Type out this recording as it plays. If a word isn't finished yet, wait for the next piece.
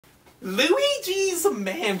Luigi's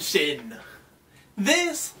Mansion.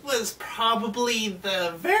 This was probably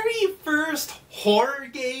the very first horror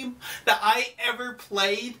game that I ever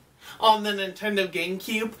played on the Nintendo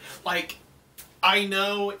GameCube. Like, I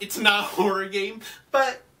know it's not a horror game,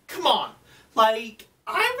 but come on. Like,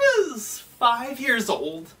 I was 5 years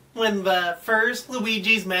old when the first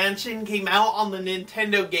Luigi's Mansion came out on the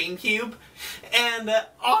Nintendo GameCube, and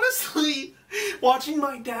honestly, watching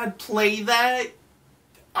my dad play that,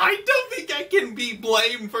 I don't think I can be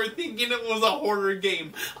blamed for thinking it was a horror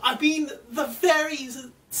game. I mean, the very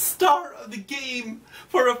start of the game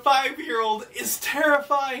for a 5-year-old is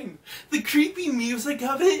terrifying. The creepy music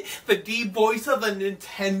of it, the deep voice of the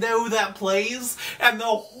Nintendo that plays, and the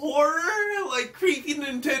horror, like creepy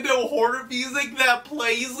Nintendo horror music that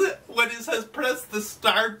plays when it says press the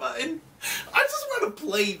start button. I just want to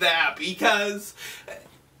play that because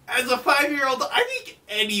as a 5-year-old, I think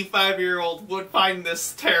any 5-year-old would find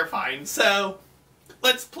this terrifying, so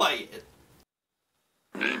let's play it.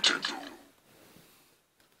 Nintendo.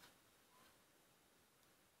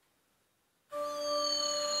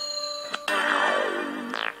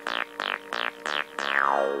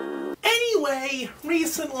 Anyway,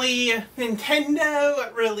 recently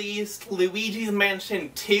Nintendo released Luigi's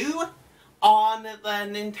Mansion 2 on the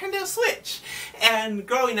Nintendo Switch. And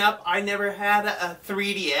growing up, I never had a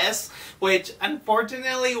 3DS, which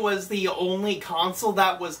unfortunately was the only console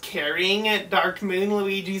that was carrying Dark Moon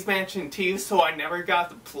Luigi's Mansion 2, so I never got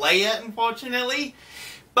to play it, unfortunately.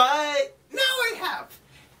 But now I have.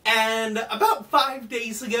 And about 5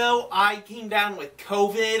 days ago, I came down with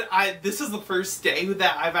COVID. This is the first day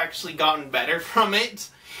that I've actually gotten better from it.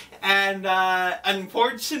 And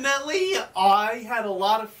unfortunately, I had a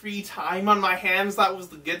lot of free time on my hands. That was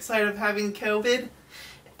the good side of having COVID.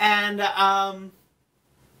 And all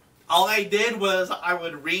I did was I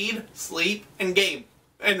would read, sleep, and game.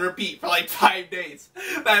 And repeat for like 5 days.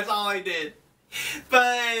 That's all I did.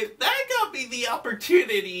 But that got me the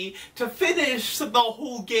opportunity to finish the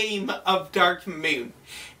whole game of Dark Moon.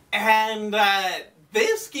 And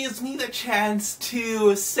this gives me the chance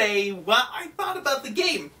to say what I thought about the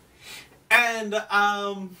game. And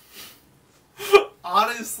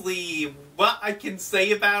honestly, what I can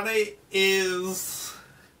say about it is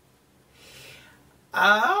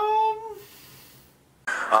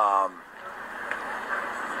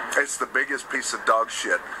it's the biggest piece of dog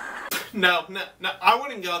shit. No, I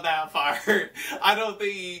wouldn't go that far. I don't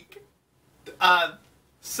think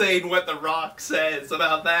saying what The Rock says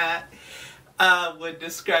about that would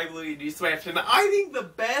describe Luigi's Mansion. I think the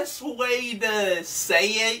best way to say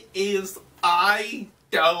it is, I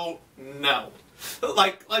don't know.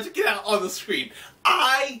 Like, let's get out on the screen.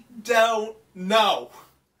 I don't know.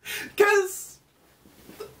 Because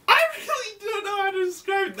I really don't know how to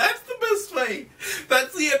describe it. That's the best way.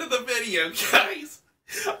 That's the end of the video, guys.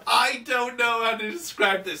 I don't know how to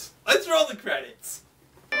describe this. Let's roll the credits.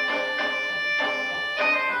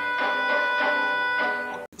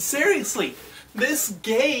 Seriously, this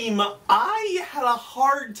game, I had a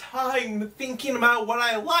hard time thinking about what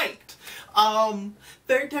I liked.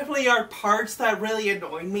 There definitely are parts that really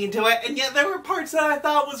annoyed me to it, and yet there were parts that I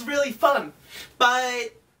thought was really fun. But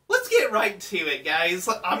let's get right to it, guys.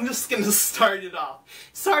 I'm just gonna start it off.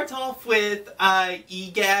 Starts off with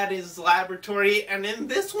EGAD, his laboratory, and in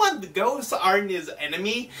this one, the ghosts aren't his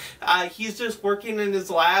enemy. He's just working in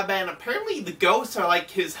his lab, and apparently the ghosts are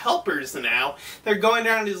like his helpers now. They're going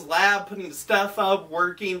around his lab, putting stuff up,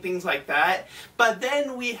 working, things like that. But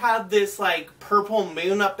then we have this like purple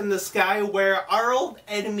moon up in the sky where our old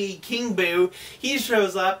enemy, King Boo, he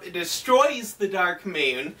shows up, it destroys the Dark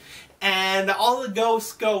Moon, and all the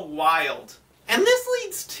ghosts go wild. And this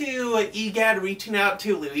leads to EGAD reaching out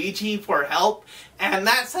to Luigi for help, and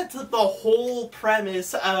that sets up the whole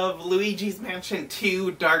premise of Luigi's Mansion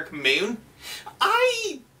 2 Dark Moon.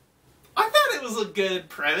 I thought it was a good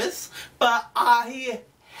premise, but I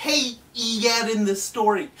hate EGAD in this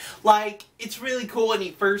story. Like, it's really cool when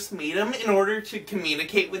you first meet him in order to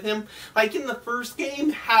communicate with him. Like in the first game,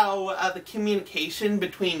 how the communication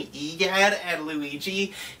between EGAD and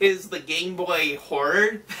Luigi is the Game Boy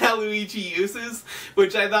horror that Luigi uses,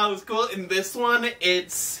 which I thought was cool. In this one,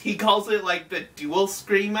 he calls it like the dual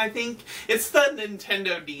screen, I think. It's the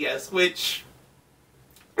Nintendo DS, which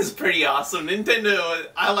is pretty awesome.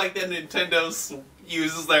 I like that Nintendo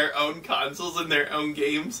uses their own consoles and their own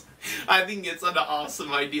games. I think it's an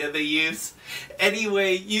awesome idea they use.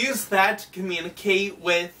 Anyway, use that to communicate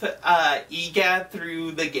with EGAD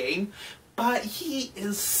through the game, but he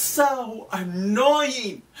is so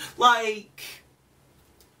annoying. Like,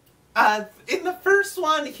 In the first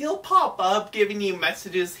one, he'll pop up giving you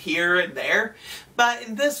messages here and there, but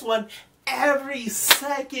in this one, every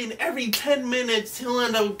second, every 10 minutes, he'll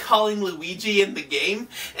end up calling Luigi in the game,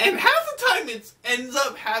 and half the time it ends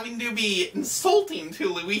up having to be insulting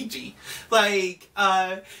to Luigi. Like,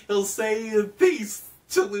 he'll say things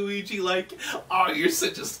to Luigi like, "Oh, you're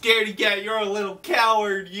such a scaredy cat, you're a little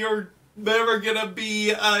coward, you're never gonna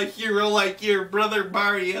be a hero like your brother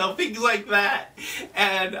Mario," things like that.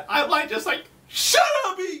 And I'm like, just like, "Shut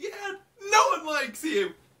up, Egad! No one likes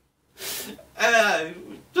you!"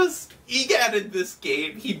 Just, Egad in this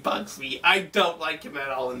game, he bugs me. I don't like him at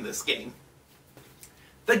all in this game.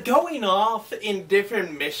 The going off in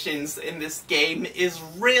different missions in this game is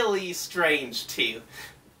really strange too.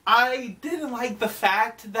 I didn't like the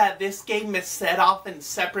fact that this game is set off in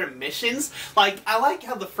separate missions. Like, I like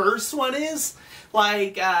how the first one is.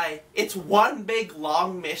 Like, it's one big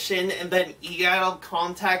long mission, and then Egad will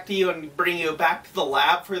contact you and bring you back to the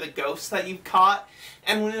lab for the ghosts that you've caught.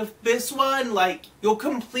 And with this one, like, you'll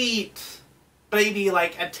complete maybe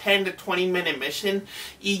like a 10 to 20 minute mission.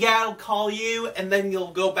 Egad will call you, and then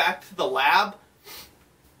you'll go back to the lab.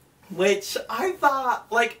 Which I thought,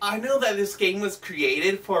 like, I know that this game was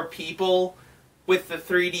created for people with the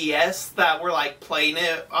 3DS that were, like, playing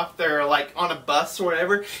it off their, like, on a bus or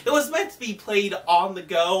whatever. It was meant to be played on the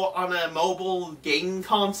go on a mobile game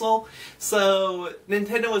console. So,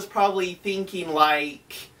 Nintendo was probably thinking,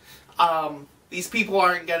 like, these people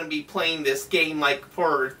aren't going to be playing this game, like,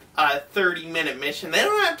 for a 30-minute mission. They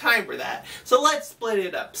don't have time for that. So let's split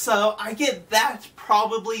it up. So I get that's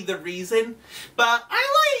probably the reason. But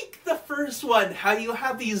I like the first one, how you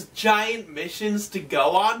have these giant missions to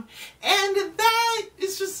go on. And that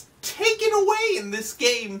is just taken away in this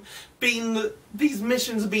game, being these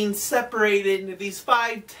missions being separated into these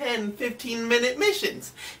 5, 10, 15-minute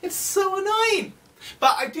missions. It's so annoying.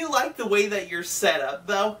 But I do like the way that you're set up,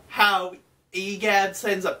 though. How Egad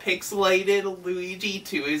sends a pixelated Luigi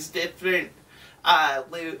to his different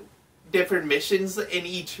missions in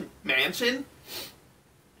each mansion.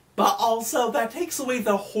 But also, that takes away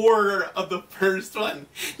the horror of the first one.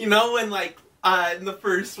 You know, when, like, in the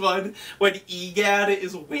first one, when Egad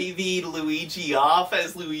is waving Luigi off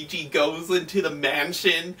as Luigi goes into the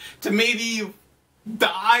mansion to maybe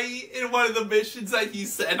die in one of the missions that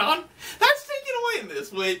he's sent on. That's taken away in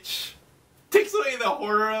this, which takes away the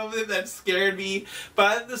horror of it that scared me,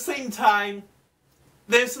 but at the same time,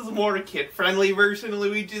 this is a more kid-friendly version of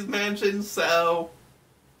Luigi's Mansion, so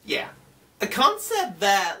yeah. A concept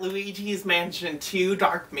that Luigi's Mansion 2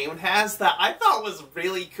 Dark Moon has that I thought was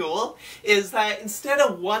really cool is that instead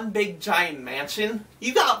of one big giant mansion,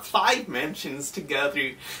 you got 5 mansions to go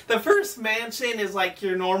through. The first mansion is like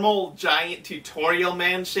your normal giant tutorial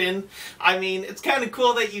mansion. I mean, it's kind of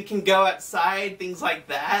cool that you can go outside, things like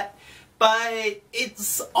that, but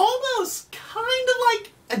it's almost kind of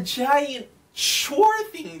like a giant chore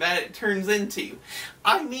thing that it turns into.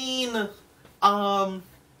 I mean,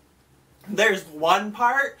 there's one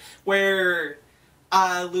part where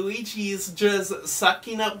Luigi's just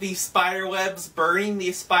sucking up these spider webs, burning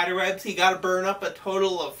these spider webs. He gotta burn up a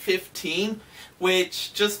total of 15,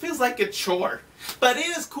 which just feels like a chore. But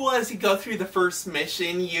it is cool as you go through the first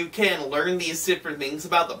mission, you can learn these different things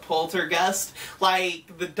about the Poltergust.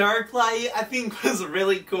 Like, the Dark Light, I think, was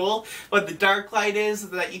really cool. What the Dark Light is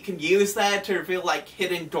that you can use that to reveal, like,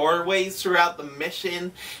 hidden doorways throughout the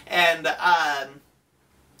mission, and,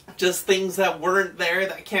 just things that weren't there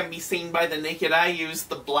that can't be seen by the naked eye. Use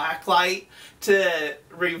the black light to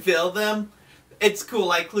reveal them. It's cool,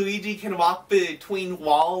 like Luigi can walk between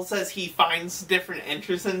walls as he finds different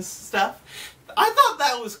entrances and stuff. I thought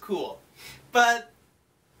that was cool. But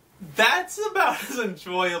that's about as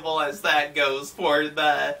enjoyable as that goes for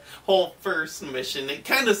the whole first mission. It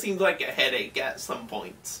kind of seemed like a headache at some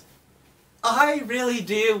points. I really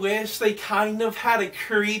do wish they kind of had a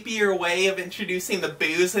creepier way of introducing the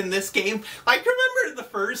boos in this game. Like, remember the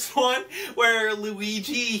first one where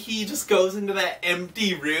Luigi, he just goes into that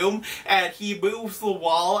empty room and he moves the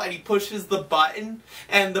wall and he pushes the button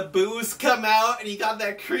and the boos come out and he got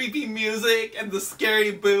that creepy music and the scary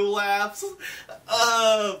boo laughs.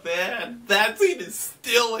 Oh man, that scene is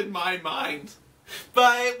still in my mind.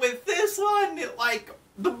 But with this one, like,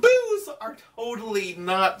 the boos are totally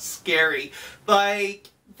not scary. Like,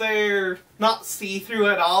 they're not see-through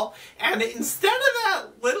at all. And instead of that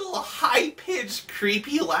little high-pitched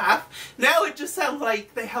creepy laugh, now it just sounds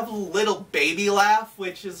like they have a little baby laugh,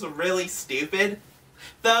 which is really stupid.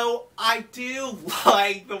 Though, I do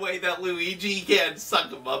like the way that Luigi can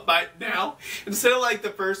suck them up right now. Instead of like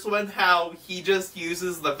the first one, how he just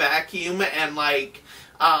uses the vacuum and like,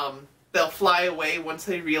 they'll fly away once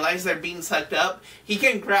they realize they're being sucked up. He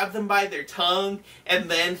can grab them by their tongue,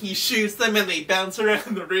 and then he shoots them and they bounce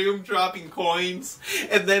around the room dropping coins,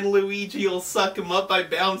 and then Luigi will suck them up by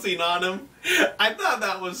bouncing on them. I thought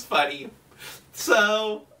that was funny.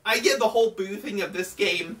 So, I give the whole boo thing of this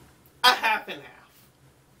game a half and half.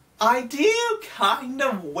 I do kind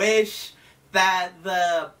of wish that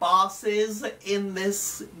the bosses in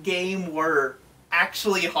this game were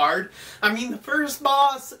actually hard. I mean, the first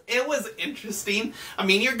boss, it was interesting. I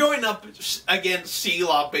mean, you're going up against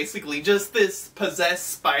Sheila, basically, just this possessed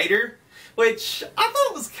spider, which I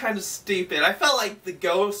thought was kind of stupid. I felt like the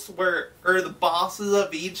ghosts were, or the bosses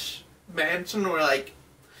of each mansion were, like,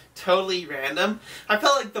 totally random. I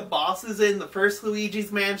felt like the bosses in the first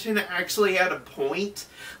Luigi's Mansion actually had a point.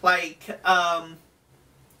 Like,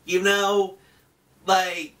 you know,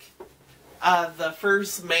 like, the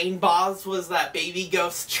first main boss was that baby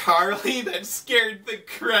ghost Charlie that scared the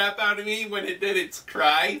crap out of me when it did its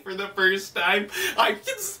cry for the first time.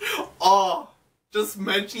 Just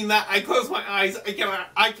mentioning that, I close my eyes,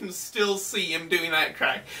 I can still see him doing that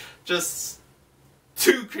cry. Just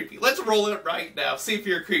too creepy. Let's roll it right now, see if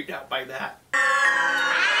you're creeped out by that.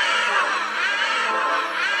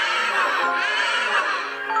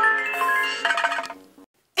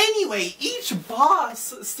 Anyway, each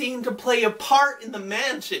boss seemed to play a part in the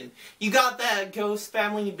mansion. You got that ghost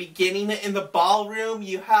family beginning in the ballroom,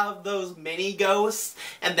 you have those mini ghosts,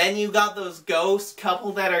 and then you got those ghost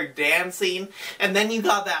couple that are dancing, and then you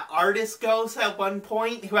got that artist ghost at one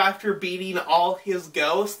point who, after beating all his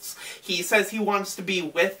ghosts, he says he wants to be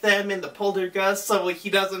with them in the poltergeist so he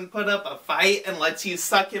doesn't put up a fight and lets you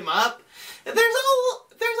suck him up. And there's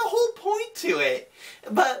a whole point to it.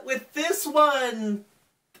 But with this one,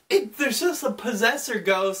 there's just a possessor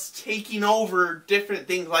ghost taking over different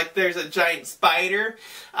things. Like, there's a giant spider,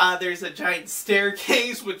 there's a giant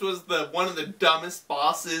staircase, which was one of the dumbest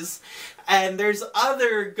bosses, and there's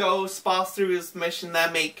other ghost boss through this mission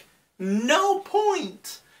that make no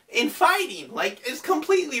point in fighting. Like, it's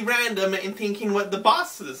completely random in thinking what the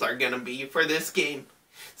bosses are gonna be for this game.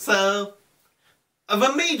 So, of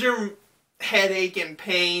a major headache and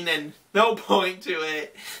pain and no point to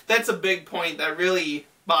it, that's a big point that really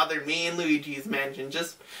bothered me in Luigi's Mansion.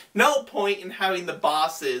 Just no point in having the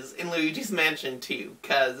bosses in Luigi's Mansion 2,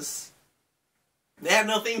 because they have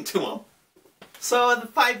nothing to them. So the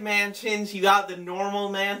 5 mansions, you got the normal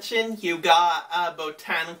mansion, you got a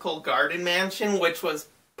botanical garden mansion, which was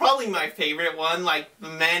probably my favorite one, like the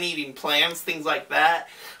man-eating plants, things like that.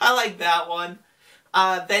 I like that one.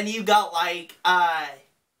 Then you got like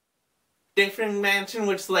different mansion,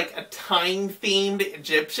 which is like a time-themed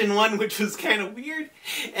Egyptian one, which was kind of weird.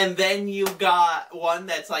 And then you got one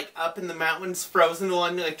that's like up in the mountains, frozen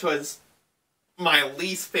one, which was my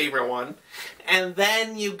least favorite one. And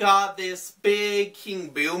then you got this big King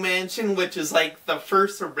Boo mansion, which is like the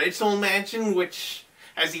first original mansion, which,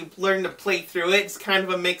 as you learn to play through it, it's kind of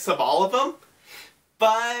a mix of all of them.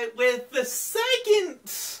 But with the second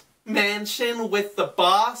mansion, with the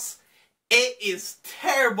boss, it is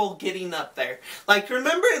terrible getting up there. Like,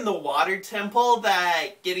 remember in the water temple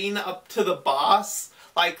that getting up to the boss,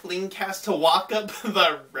 like, Link has to walk up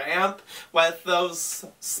the ramp with those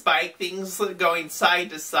spike things going side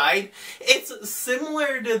to side? It's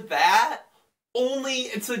similar to that, only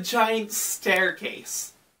it's a giant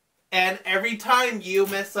staircase. And every time you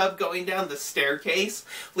mess up going down the staircase,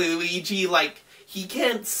 Luigi, like, he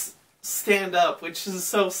can't stand up, which is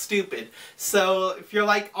so stupid. So if you're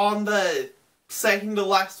like on the second to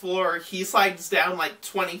last floor, he slides down like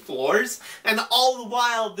 20 floors, and all the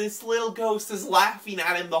while this little ghost is laughing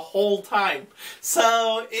at him the whole time.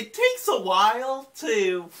 So it takes a while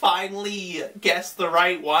to finally guess the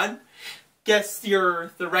right one. Guess the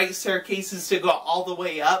right staircases to go all the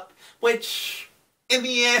way up, which in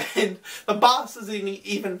the end, the boss isn't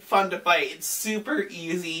even fun to fight. It's super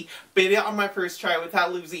easy. Beat it on my first try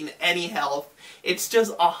without losing any health. It's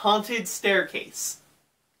just a haunted staircase.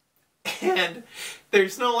 And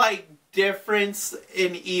there's no, like, difference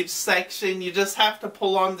in each section. You just have to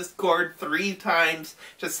pull on this cord 3 times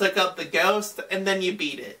to suck up the ghost, and then you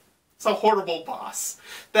beat it. It's a horrible boss.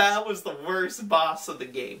 That was the worst boss of the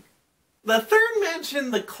game. The third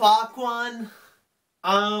mansion, the clock one,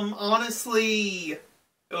 honestly,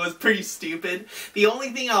 it was pretty stupid. The only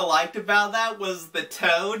thing I liked about that was the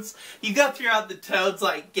toads. You go throughout the toads,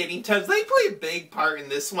 like, getting toads. They play a big part in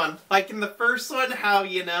this one. Like, in the first one, how,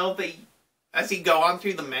 you know, as you go on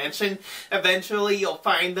through the mansion, eventually you'll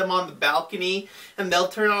find them on the balcony, and they'll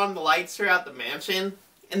turn on the lights throughout the mansion.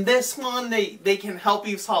 In this one, they can help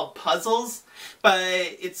you solve puzzles, but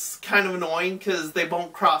it's kind of annoying because they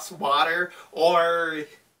won't cross water, or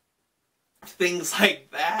things like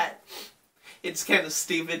that. It's kind of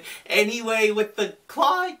stupid. Anyway, with the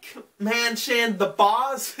clock mansion, the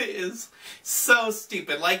boss is so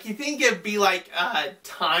stupid. Like, you think it'd be like a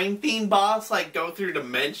time-themed boss, like go through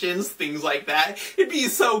dimensions, things like that. It'd be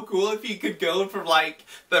so cool if you could go from like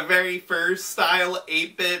the very first style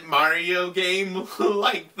 8-bit Mario game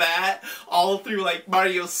like that, all through like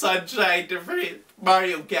Mario Sunshine, different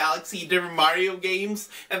Mario Galaxy, different Mario games,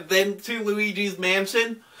 and then to Luigi's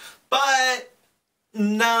Mansion. But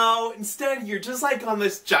no, instead you're just like on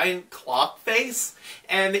this giant clock face,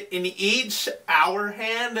 and in each hour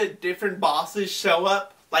hand, different bosses show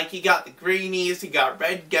up. Like, you got the greenies, you got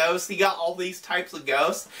red ghosts, you got all these types of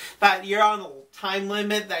ghosts that you're on a time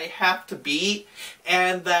limit that you have to beat,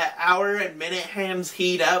 and the hour and minute hands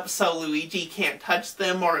heat up so Luigi can't touch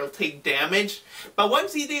them or he'll take damage. But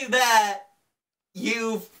once you do that,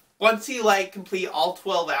 once you like complete all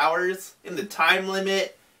 12 hours in the time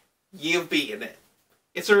limit, you've beaten it.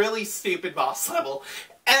 It's a really stupid boss level.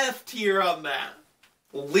 F tier on that.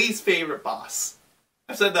 Least favorite boss.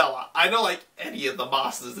 I've said that a lot. I don't like any of the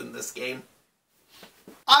bosses in this game.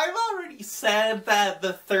 I've already said that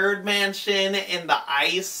the third mansion in the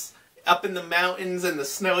ice, up in the mountains in the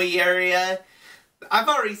snowy area, I've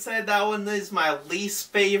already said that one is my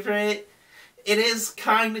least favorite. It is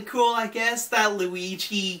kind of cool, I guess, that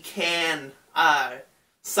Luigi can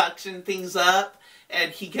suction things up.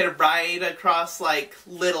 And he can ride across, like,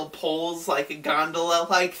 little poles, like a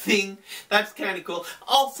gondola-like thing. That's kind of cool.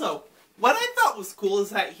 Also, what I thought was cool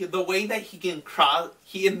is that the way that he can cross...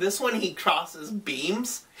 in this one, he crosses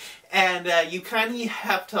beams. And you kind of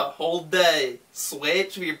have to hold the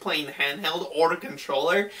switch if you're playing handheld or a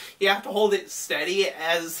controller. You have to hold it steady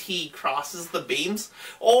as he crosses the beams.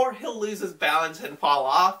 Or he'll lose his balance and fall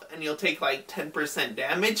off, and you'll take, like, 10%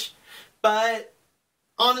 damage. But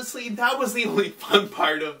honestly, that was the only fun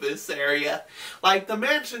part of this area. Like, the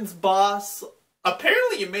mansion's boss,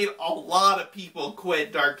 apparently it made a lot of people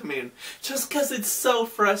quit Dark Moon, just because it's so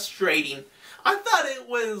frustrating. I thought it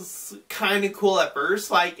was kind of cool at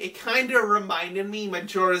first. Like, it kind of reminded me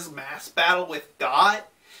Majora's Mask battle with God.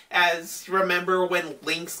 As, remember when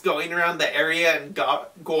Link's going around the area and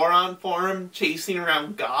Goron form chasing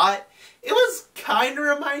around God? It was kind of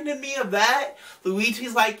reminding me of that.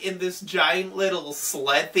 Luigi's like in this giant little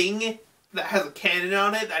sled thing that has a cannon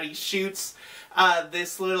on it that he shoots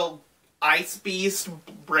this little ice beast,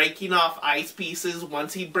 breaking off ice pieces.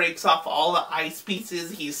 Once he breaks off all the ice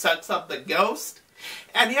pieces, he sucks up the ghost.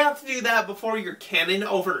 And you have to do that before your cannon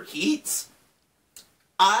overheats.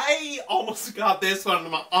 I almost got this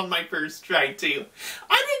one on my first try too.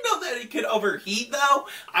 I didn't know that it could overheat though.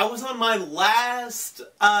 I was on my last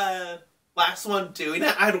one doing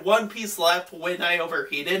it. I had one piece left when I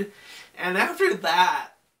overheated. And after that,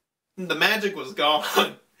 the magic was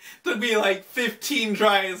gone. Took me like 15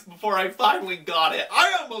 tries before I finally got it.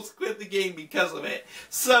 I almost quit the game because of it.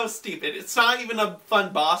 So stupid. It's not even a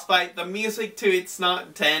fun boss fight. The music to it's not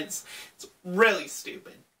intense. It's really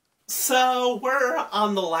stupid. So, we're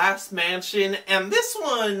on the last mansion, and this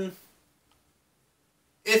one,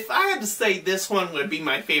 if I had to say, this one would be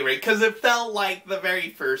my favorite, because it felt like the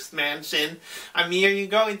very first mansion. I mean, you're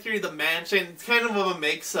going through the mansion, it's kind of a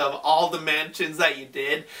mix of all the mansions that you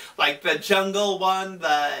did, like the jungle one,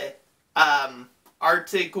 the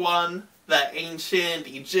Arctic one, the ancient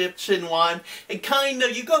Egyptian one, and kind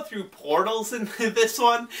of, you go through portals in this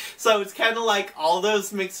one, so it's kind of like all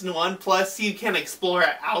those mixed in one, plus you can explore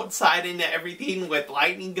outside into everything with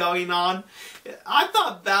lightning going on. I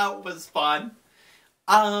thought that was fun.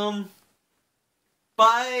 But,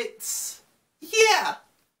 yeah.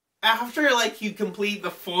 After, like, you complete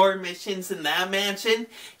the 4 missions in that mansion,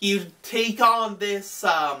 you take on this,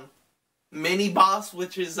 mini-boss,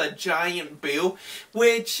 which is a giant boo,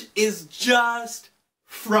 which is just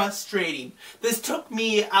frustrating. This took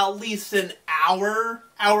me at least an hour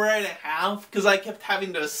and a half, because I kept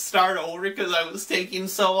having to start over because I was taking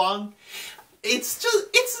so long. It's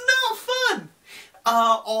not fun!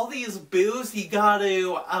 All these boos, you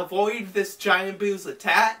gotta avoid this giant boo's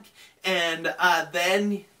attack, and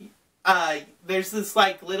then there's this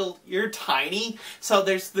like little, you're tiny, so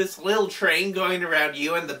there's this little train going around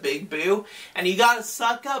you and the big boo, and you gotta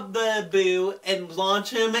suck up the boo and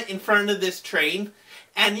launch him in front of this train,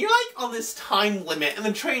 and you're like on this time limit, and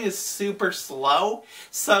the train is super slow,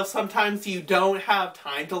 so sometimes you don't have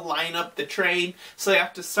time to line up the train, so you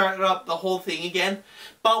have to start up the whole thing again.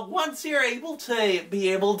 But once you're able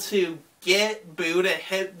to get Boo to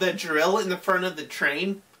hit the drill in the front of the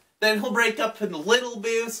train, then he'll break up into little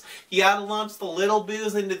boos. You gotta launch the little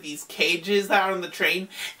boos into these cages that are on the train,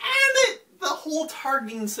 and the whole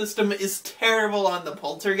targeting system is terrible on the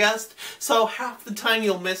Poltergeist, so half the time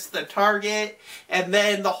you'll miss the target, and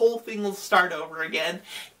then the whole thing will start over again.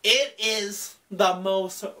 It is the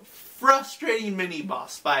most frustrating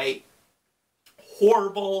mini-boss fight.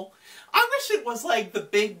 Horrible. I wish it was like the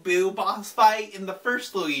Big Boo boss fight in the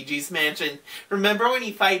first Luigi's Mansion. Remember when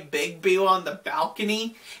you fight Big Boo on the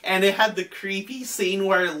balcony, and it had the creepy scene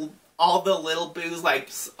where all the little Boos like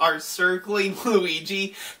are circling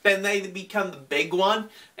Luigi, then they become the big one,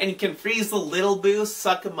 and you can freeze the little Boo,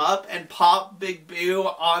 suck him up, and pop Big Boo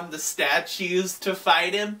on the statues to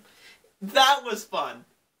fight him? That was fun.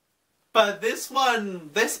 But this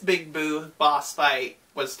Big Boo boss fight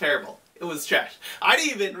was terrible. It was trash. I'd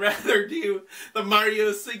even rather do the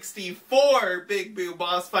Mario 64 Big Boo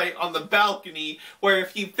boss fight on the balcony, where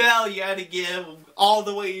if you fell, you had to give all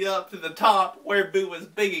the way up to the top, where Boo was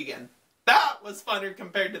big again. That was funner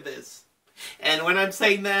compared to this. And when I'm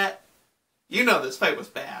saying that, you know this fight was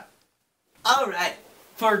bad. Alright,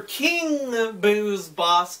 for King Boo's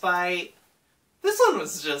boss fight, this one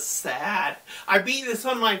was just sad. I beat this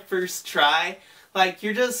on my first try. Like,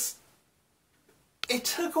 it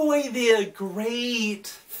took away the great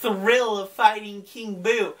thrill of fighting King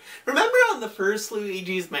Boo. Remember on the first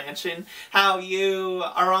Luigi's Mansion, how you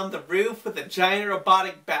are on the roof with a giant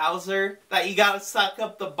robotic Bowser, that you gotta suck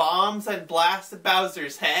up the bombs and blast at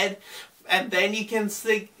Bowser's head, and then you can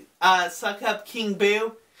suck up King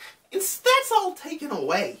Boo? That's all taken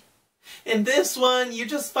away. In this one, you're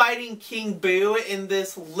just fighting King Boo in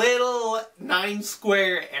this little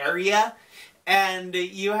 9-square area, and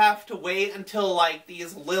you have to wait until, like,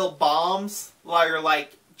 these little bombs, or,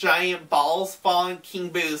 like, giant balls fall on King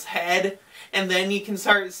Boo's head, and then you can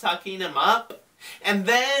start sucking him up. And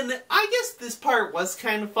then, I guess this part was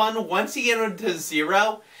kind of fun. Once you get him to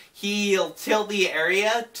 0, he'll tilt the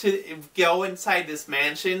area to go inside this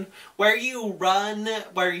mansion, where you run,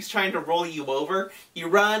 where he's trying to roll you over. You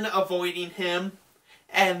run, avoiding him,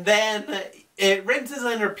 and then it rinses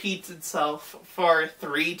and repeats itself for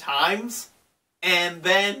 3 times. And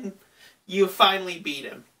then you finally beat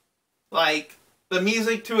him. Like, the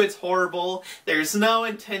music to it's horrible. There's no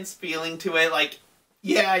intense feeling to it. Like,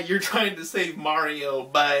 yeah, you're trying to save Mario,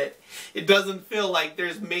 but it doesn't feel like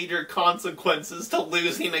there's major consequences to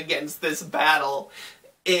losing against this battle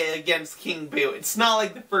against King Boo. It's not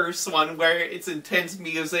like the first one where it's intense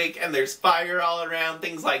music and there's fire all around,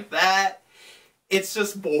 things like that. It's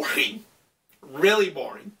just boring. Really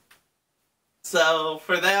boring. So,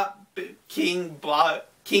 for that King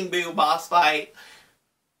Boo boss fight,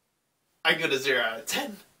 I go to 0 out of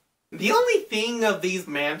 10. The only thing of these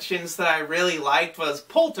mansions that I really liked was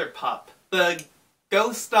Polterpup, the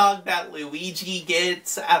ghost dog that Luigi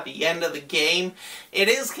gets at the end of the game. It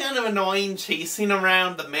is kind of annoying chasing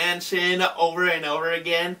around the mansion over and over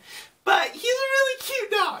again, but he's a really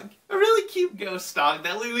cute dog. A really cute ghost dog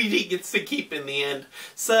that Luigi gets to keep in the end.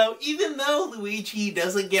 So even though Luigi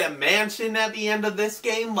doesn't get a mansion at the end of this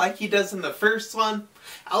game like he does in the first one,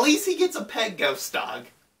 at least he gets a pet ghost dog.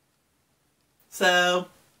 So,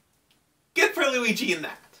 good for Luigi in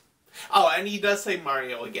that. Oh, and he does say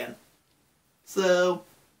Mario again. So,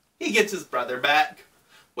 he gets his brother back,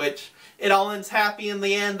 which it all ends happy in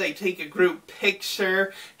the end. They take a group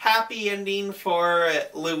picture. Happy ending for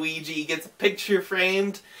Luigi. Gets a picture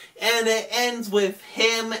framed. And it ends with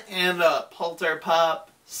him and Polterpup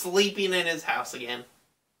sleeping in his house again.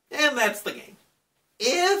 And that's the game.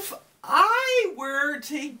 If I were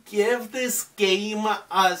to give this game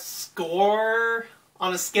a score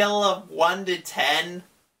on a scale of 1 to 10,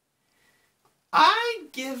 I'd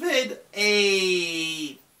give it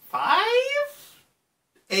a 5?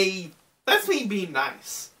 That's me being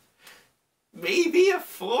nice. Maybe a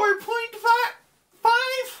 4.5?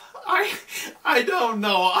 I don't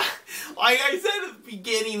know. Like I said at the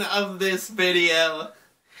beginning of this video,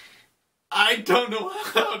 I don't know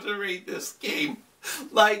how to rate this game.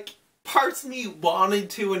 Like, parts of me wanted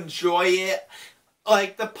to enjoy it.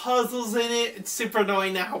 Like, the puzzles in it, it's super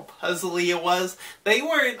annoying how puzzly it was. They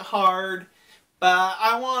weren't hard, but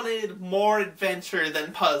I wanted more adventure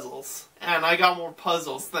than puzzles. And I got more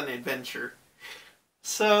puzzles than adventure.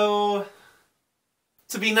 So,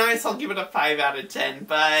 to be nice, I'll give it a 5 out of 10.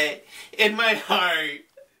 But, in my heart,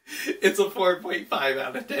 it's a 4.5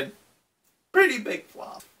 out of 10. Pretty big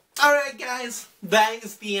flop. Alright guys, that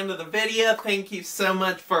is the end of the video. Thank you so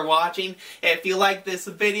much for watching. If you like this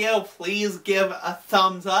video, please give a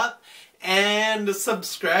thumbs up and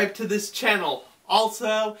subscribe to this channel.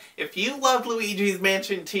 Also, if you loved Luigi's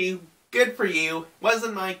Mansion 2, good for you.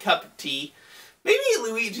 Wasn't my cup of tea. Maybe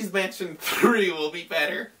Luigi's Mansion 3 will be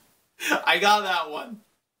better. I got that one.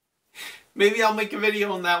 Maybe I'll make a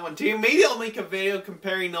video on that one too. Maybe I'll make a video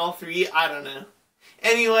comparing all three. I don't know.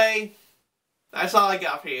 Anyway, that's all I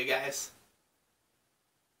got for you guys.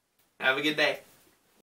 Have a good day.